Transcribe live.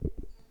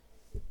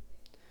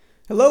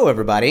Hello,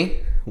 everybody.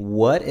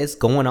 What is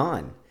going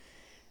on?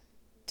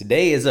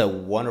 Today is a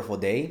wonderful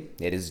day.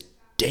 It is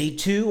day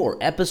two or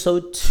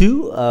episode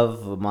two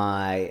of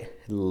my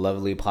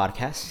lovely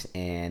podcast.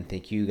 And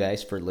thank you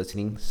guys for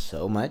listening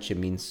so much. It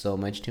means so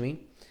much to me.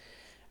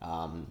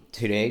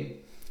 Today,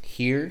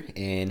 here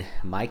in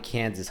my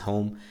Kansas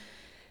home,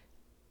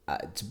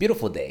 it's a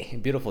beautiful day. A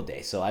beautiful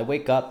day. So I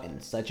wake up in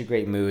such a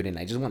great mood and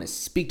I just want to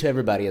speak to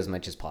everybody as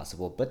much as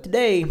possible. But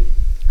today,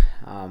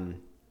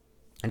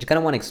 I just kind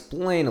of want to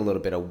explain a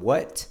little bit of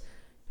what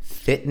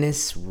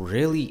fitness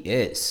really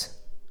is.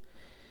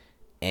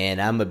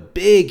 And I'm a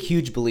big,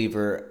 huge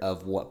believer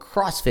of what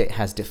CrossFit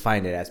has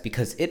defined it as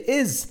because it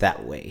is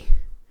that way.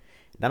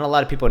 Not a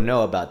lot of people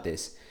know about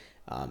this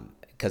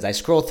because I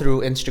scroll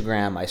through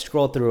Instagram, I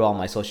scroll through all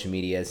my social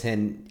medias,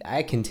 and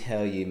I can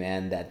tell you,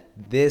 man, that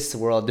this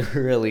world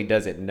really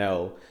doesn't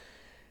know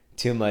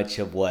too much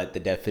of what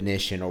the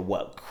definition or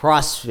what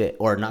CrossFit,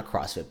 or not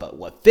CrossFit, but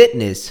what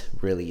fitness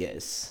really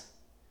is,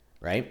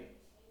 right?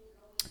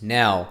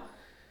 Now,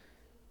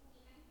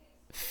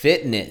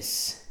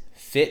 fitness,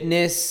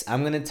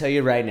 I'm going to tell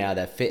you right now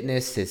that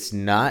fitness is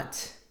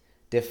not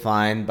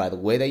defined by the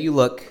way that you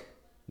look,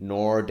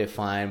 nor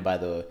defined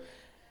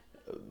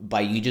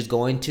by you just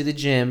going to the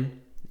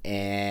gym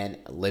and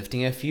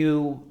lifting a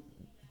few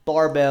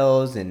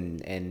barbells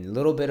and a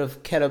little bit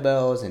of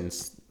kettlebells and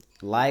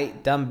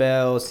light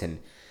dumbbells and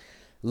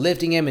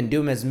lifting them and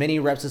doing as many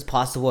reps as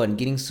possible and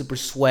getting super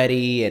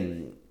sweaty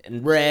and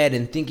red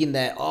and thinking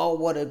that, oh,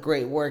 what a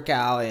great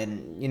workout.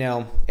 And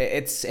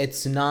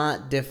it's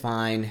not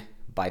defined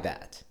by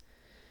that.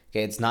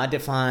 Okay, it's not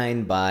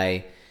defined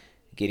by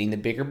getting the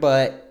bigger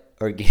butt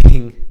or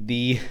getting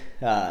the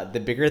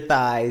bigger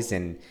thighs,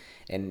 and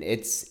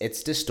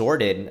it's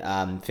distorted.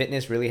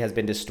 Fitness really has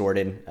been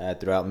distorted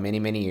throughout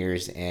many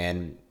years,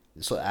 and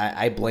so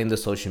I blame the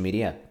social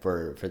media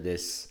for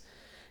this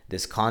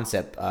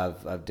concept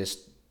of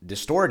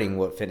distorting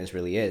what fitness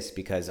really is,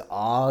 because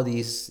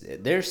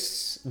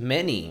there's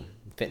many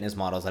fitness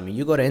models. I mean,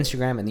 you go to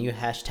Instagram and you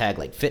hashtag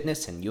like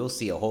fitness and you'll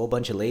see a whole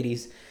bunch of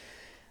ladies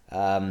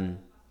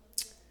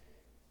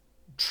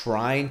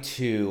trying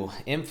to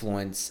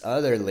influence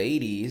other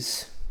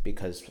ladies,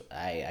 because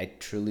I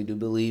truly do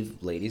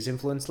believe ladies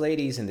influence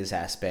ladies in this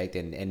aspect,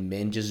 and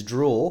men just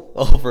drool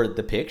over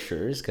the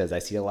pictures because I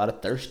see a lot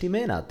of thirsty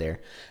men out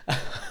there.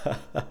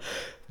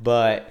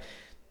 But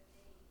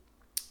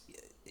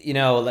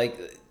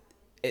like,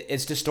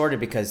 it's distorted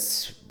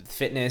because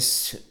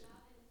fitness,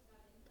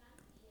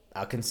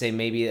 I can say,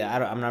 maybe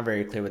I'm not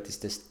very clear with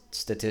these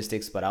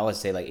statistics, but I would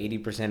say like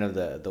 80%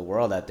 of the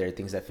world out there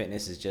thinks that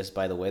fitness is just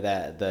by the way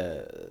that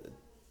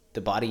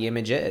the body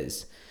image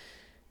is,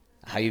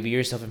 how you view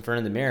yourself in front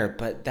of the mirror.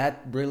 But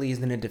that really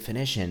isn't a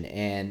definition,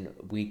 and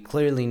we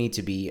clearly need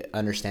to be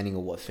understanding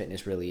of what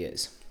fitness really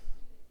is.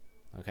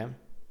 Okay?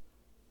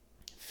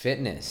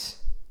 Fitness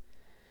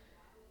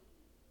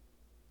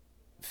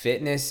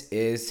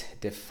is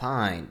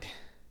defined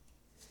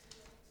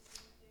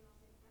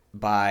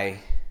by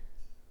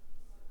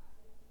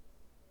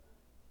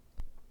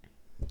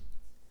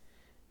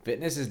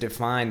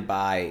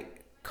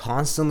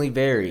constantly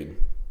varied.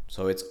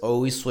 So it's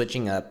always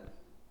switching up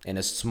in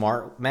a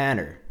smart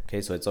manner.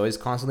 Okay, so it's always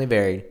constantly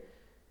varied.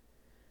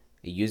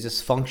 It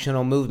uses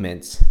functional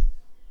movements.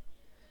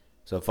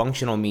 So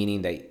functional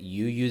meaning that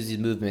you use these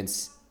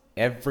movements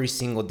every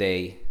single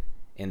day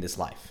in this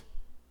life.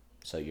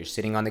 So you're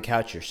sitting on the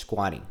couch, you're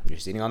squatting. You're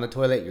sitting on the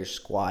toilet, you're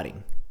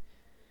squatting.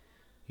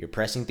 You're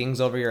pressing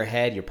things over your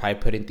head, you're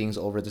probably putting things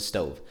over the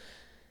stove.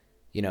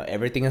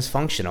 Everything is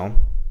functional,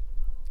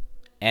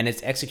 and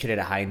it's executed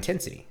at high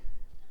intensity.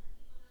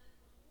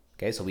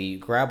 Okay, so we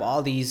grab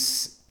all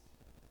these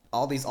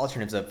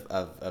alternatives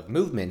of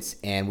movements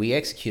and we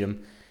execute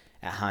them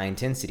at high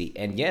intensity.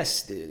 And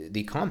yes,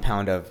 the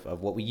compound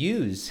of what we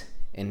use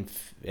in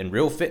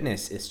real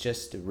fitness is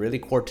just really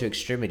core to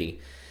extremity.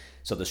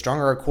 So the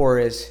stronger our core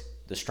is,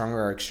 the stronger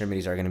our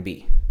extremities are going to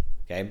be.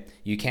 Okay,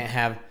 you can't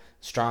have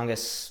the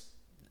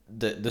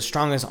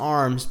strongest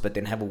arms but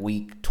then have a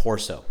weak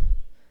torso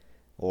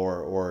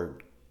or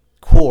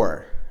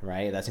core,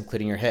 right? That's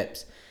including your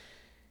hips.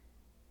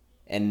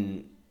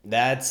 And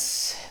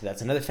that's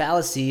another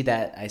fallacy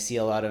that I see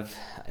a lot of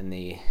in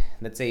the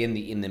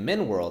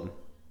men world.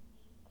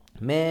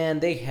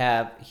 Man, they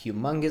have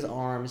humongous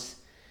arms,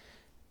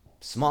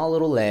 small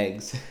little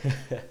legs,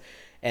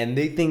 and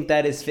they think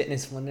that is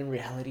fitness when in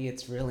reality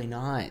it's really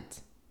not.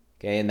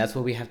 Okay, and that's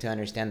what we have to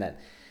understand, that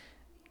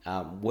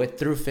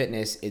through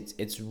fitness,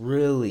 it's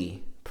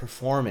really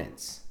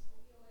performance.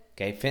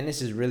 Okay,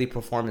 fitness is really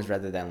performance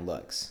rather than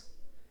looks.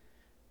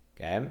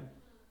 Okay,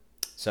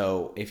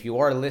 so if you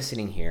are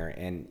listening here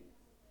and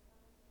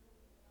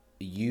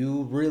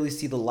you really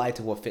see the light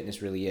of what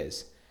fitness really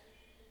is,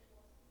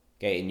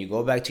 okay, and you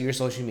go back to your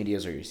social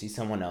medias or you see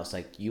someone else,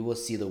 like, you will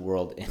see the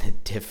world in a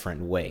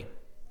different way.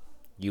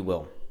 You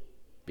will.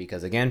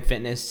 Because again,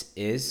 fitness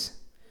is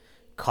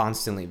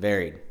constantly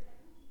varied,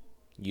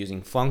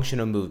 using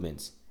functional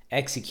movements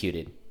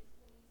executed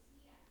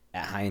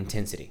at high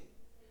intensity.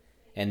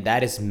 And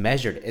that is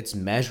measured. It's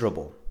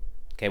measurable.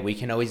 Okay, we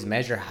can always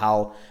measure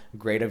how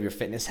great of your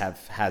fitness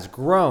has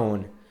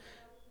grown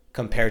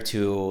compared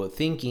to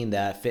thinking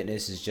that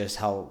fitness is just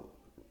how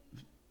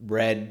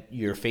red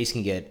your face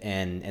can get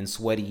and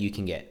sweaty you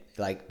can get.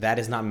 Like, that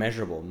is not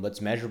measurable. What's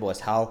measurable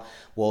is how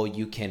well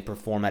you can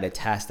perform at a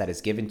task that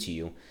is given to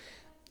you.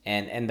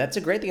 And that's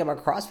a great thing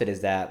about CrossFit, is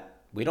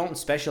that we don't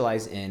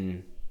specialize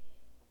in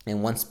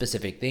one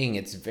specific thing.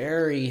 It's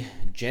very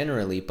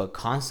generally but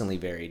constantly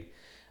varied.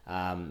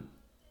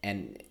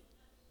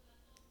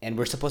 And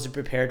we're supposed to be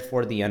prepared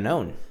for the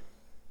unknown.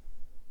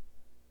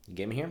 You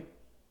get me here?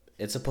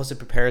 It's supposed to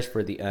prepare us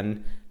for the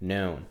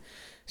unknown.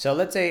 So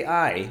let's say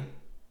I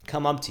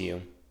come up to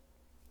you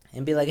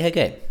and be like, hey,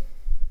 okay,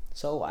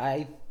 so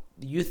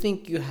you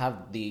think you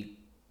have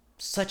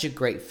such a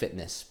great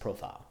fitness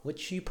profile,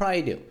 which you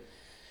probably do,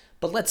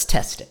 but let's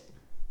test it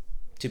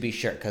to be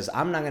sure, because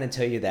I'm not going to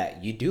tell you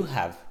that you do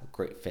have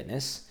great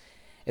fitness.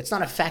 It's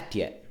not a fact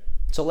yet.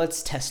 So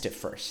let's test it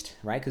first,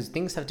 right? Because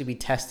things have to be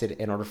tested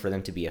in order for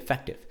them to be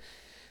effective.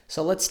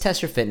 So let's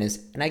test your fitness,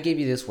 and I gave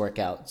you this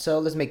workout. So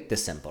let's make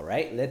this simple,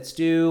 right? Let's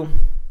do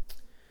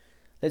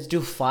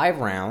 5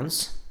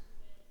 rounds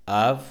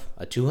of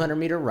a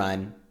 200-meter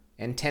run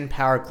and 10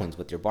 power cleans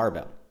with your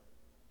barbell.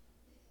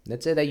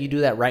 Let's say that you do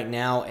that right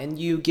now and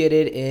you get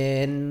it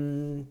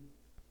in,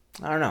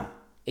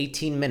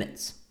 18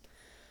 minutes.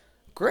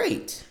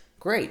 Great.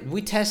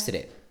 We tested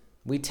it.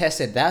 We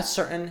tested that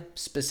certain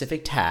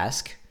specific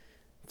task,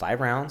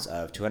 5 rounds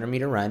of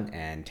 200-meter run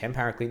and 10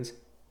 power cleans.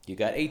 You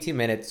got 18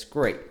 minutes.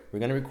 Great. We're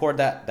going to record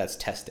that. That's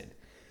tested.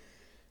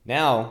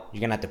 Now you're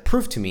going to have to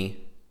prove to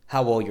me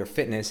how well your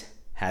fitness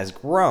has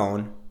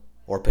grown,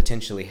 or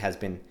potentially has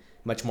been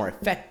much more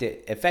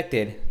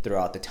affected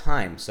throughout the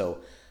time. So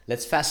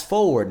let's fast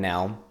forward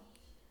now,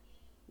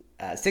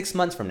 6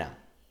 months from now.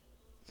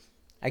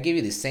 I give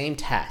you the same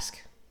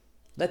task.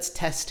 Let's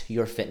test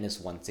your fitness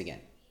once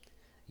again.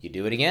 You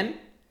do it again,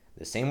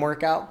 the same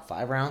workout,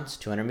 5 rounds,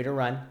 200-meter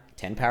run,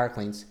 10 power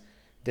cleans.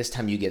 This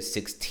time you get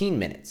 16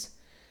 minutes.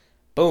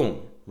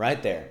 Boom,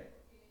 right there.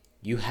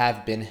 You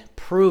have been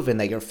proven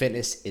that your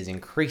fitness is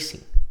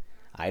increasing.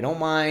 I don't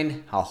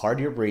mind how hard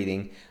you're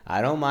breathing.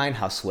 I don't mind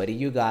how sweaty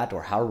you got,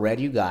 or how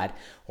red you got,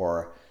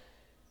 or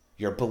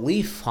your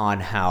belief on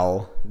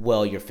how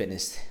well you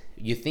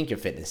think your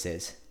fitness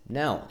is.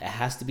 No, it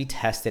has to be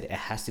tested. It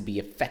has to be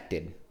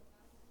affected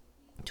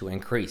to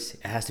increase.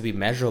 It has to be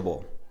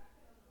measurable.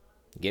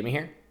 Get me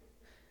here?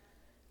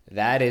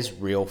 That is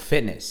real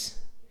fitness.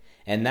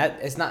 And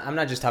I'm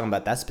not just talking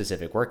about that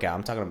specific workout.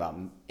 I'm talking about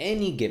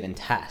any given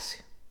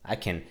task. I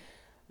can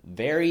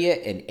vary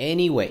it in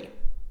any way.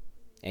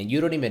 And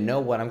you don't even know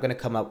what I'm going to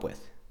come up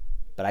with.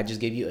 But I just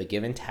give you a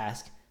given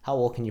task. How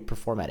well can you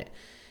perform at it?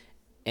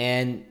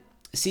 And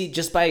see,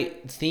 just by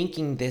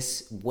thinking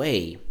this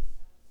way,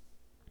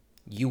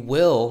 you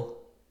will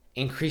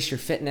increase your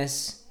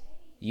fitness.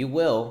 You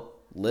will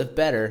live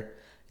better.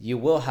 You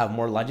will have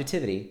more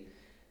longevity.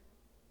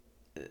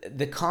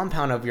 The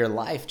compound of your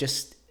life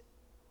just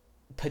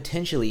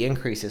potentially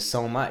increases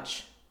so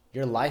much.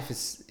 Your life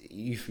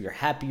you're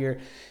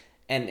happier.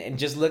 And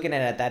just looking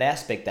at it, that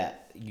aspect,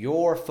 that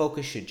your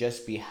focus should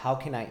just be, how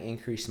can I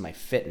increase my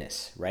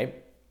fitness,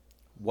 right?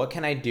 What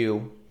can I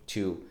do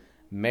to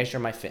measure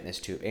my fitness,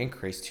 to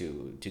increase,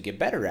 to get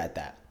better at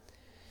that?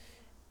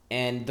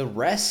 And the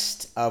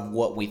rest of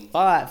what we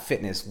thought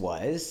fitness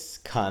was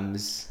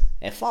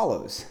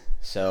follows.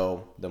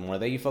 So the more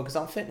that you focus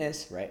on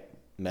fitness, right?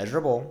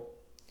 Measurable,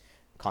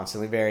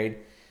 constantly varied,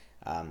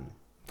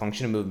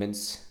 functional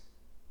movements,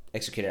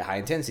 executed at high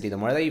intensity, the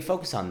more that you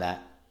focus on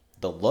that,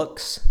 the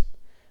looks,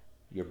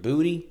 your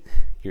booty,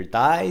 your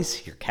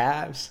thighs, your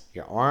calves,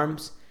 your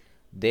arms,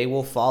 they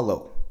will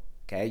follow.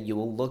 Okay, you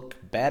will look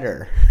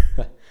better.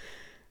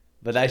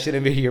 But that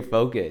shouldn't be your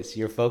focus.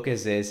 Your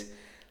focus is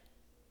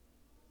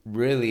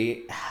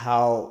really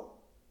how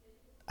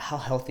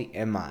healthy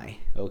am I,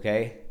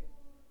 okay?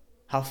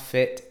 How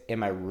fit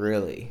am I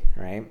really,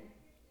 right?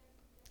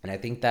 And I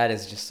think that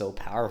is just so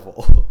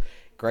powerful.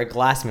 Greg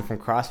Glassman from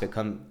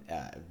CrossFit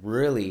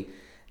really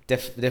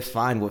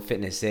defined what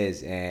fitness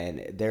is,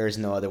 and there is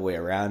no other way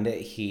around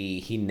it.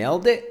 He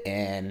nailed it,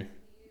 and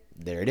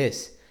there it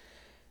is.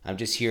 I'm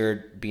just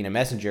here being a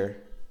messenger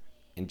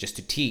and just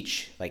to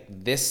teach, like,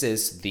 this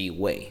is the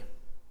way.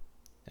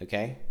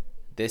 Okay?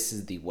 This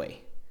is the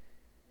way.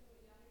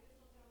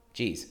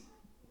 Jeez.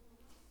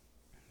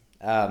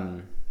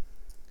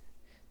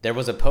 There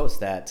was a post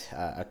that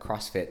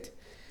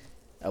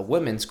a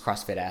women's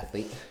CrossFit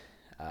athlete,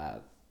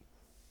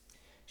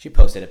 she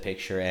posted a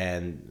picture,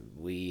 and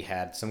we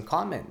had some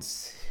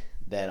comments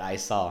that I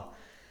saw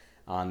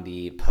on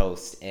the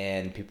post,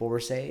 and people were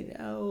saying,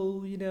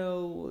 oh,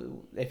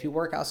 if you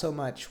work out so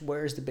much,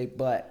 where's the big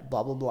butt,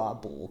 blah, blah, blah,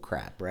 bull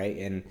crap, right?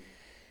 And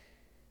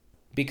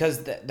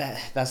because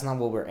that's not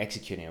what we're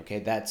executing, okay?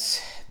 That's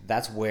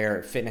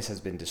where fitness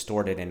has been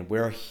distorted, and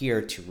we're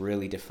here to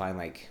really define,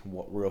 like,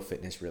 what real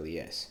fitness really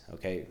is,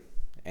 okay?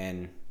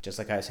 And just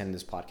like I said in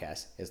this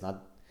podcast,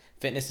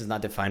 fitness is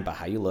not defined by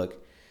how you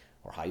look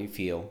or how you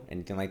feel,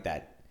 anything like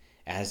that.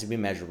 It has to be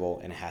measurable,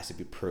 and it has to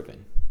be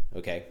proven,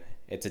 okay?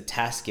 It's a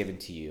task given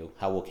to you.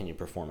 How well can you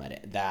perform at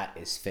it? That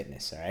is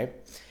fitness, all right?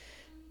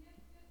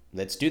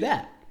 Let's do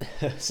that.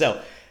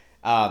 So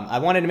I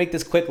wanted to make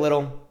this quick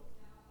little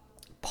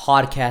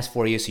podcast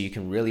for you so you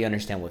can really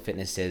understand what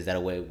fitness is.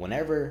 That way,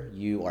 whenever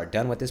you are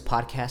done with this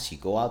podcast, you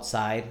go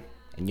outside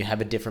and you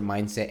have a different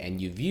mindset and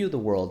you view the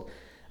world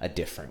a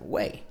different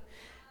way.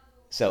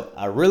 So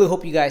I really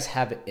hope you guys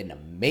have an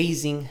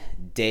amazing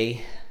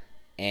day,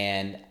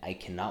 and I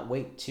cannot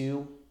wait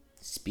to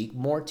speak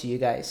more to you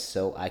guys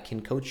so I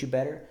can coach you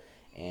better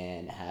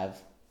and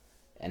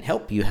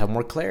help you have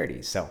more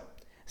clarity. So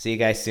see you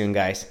guys soon,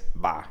 guys.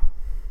 Bye.